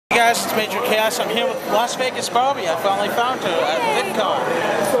guys, it's Major Chaos. I'm here with Las Vegas Barbie. I finally found her at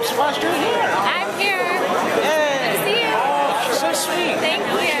VidCon. I'm surprised you're here. I'm here. Yay! Good to see you. Oh, she's so sweet. Thank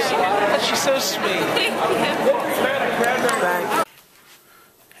you. She's so sweet. Thank you.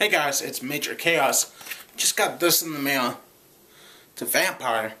 Hey guys, it's Major Chaos. Just got this in the mail. It's a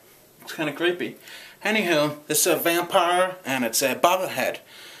vampire. It's kind of creepy. Anywho, this is a vampire and it's a bobblehead.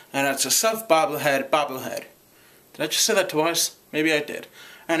 And it's a soft bobblehead. Did I just say that twice? Maybe I did.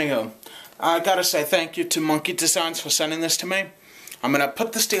 Anywho, I gotta say thank you to Monkey Designs for sending this to me. I'm gonna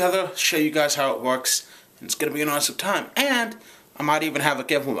put this together, show you guys how it works, and it's gonna be an awesome time. And I might even have a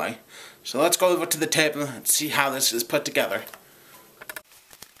giveaway. So let's go over to the table and see how this is put together.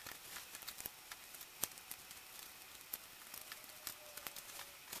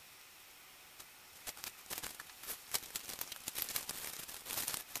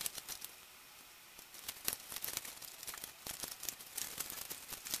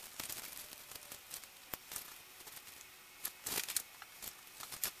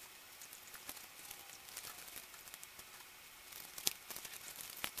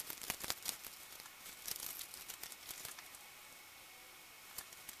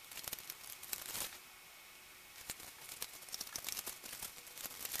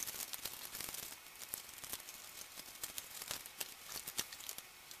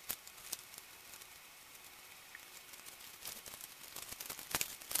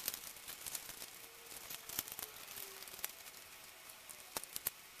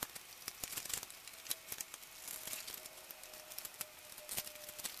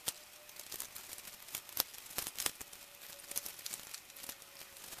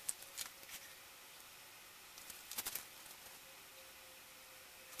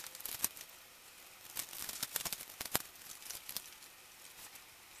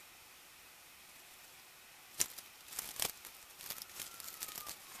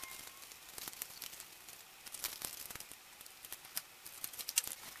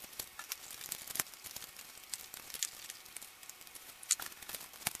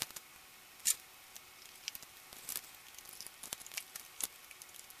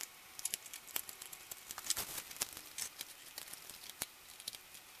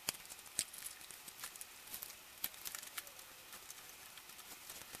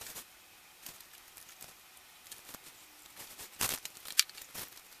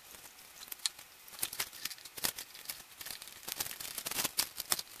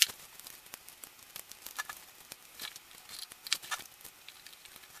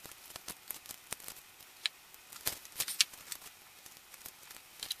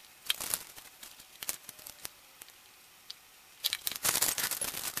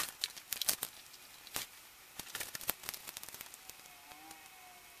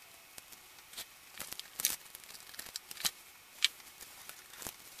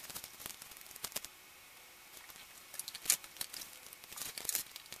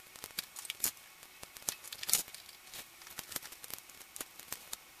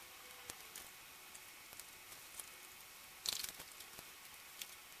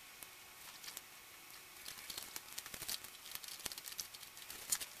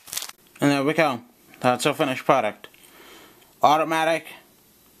 And there we go. That's our finished product. Automatic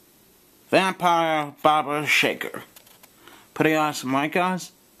Vampire Bobber Shaker. Pretty awesome, right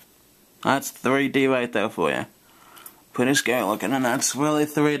guys? That's 3D right there for you. Pretty scary looking, and that's really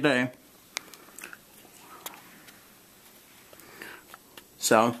 3D.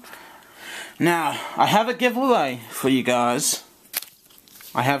 So, now, I have a giveaway for you guys.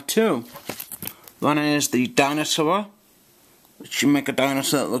 I have two. One is the dinosaur, which you make a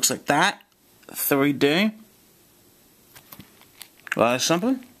dinosaur that looks like that, 3D. Well, that's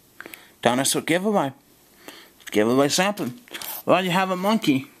something. Dinosaur giveaway. Giveaway something. Well, you have a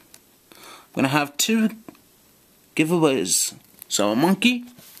monkey. I'm going to have two giveaways. So a monkey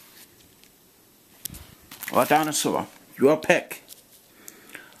or a dinosaur. Your pick.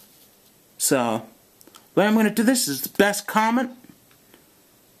 So, the way I'm going to do this is the best comment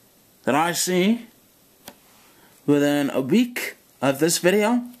that I see within a week of this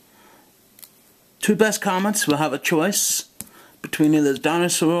video. Two best comments will have a choice between either the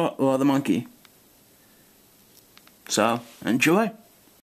dinosaur or the monkey. So, enjoy.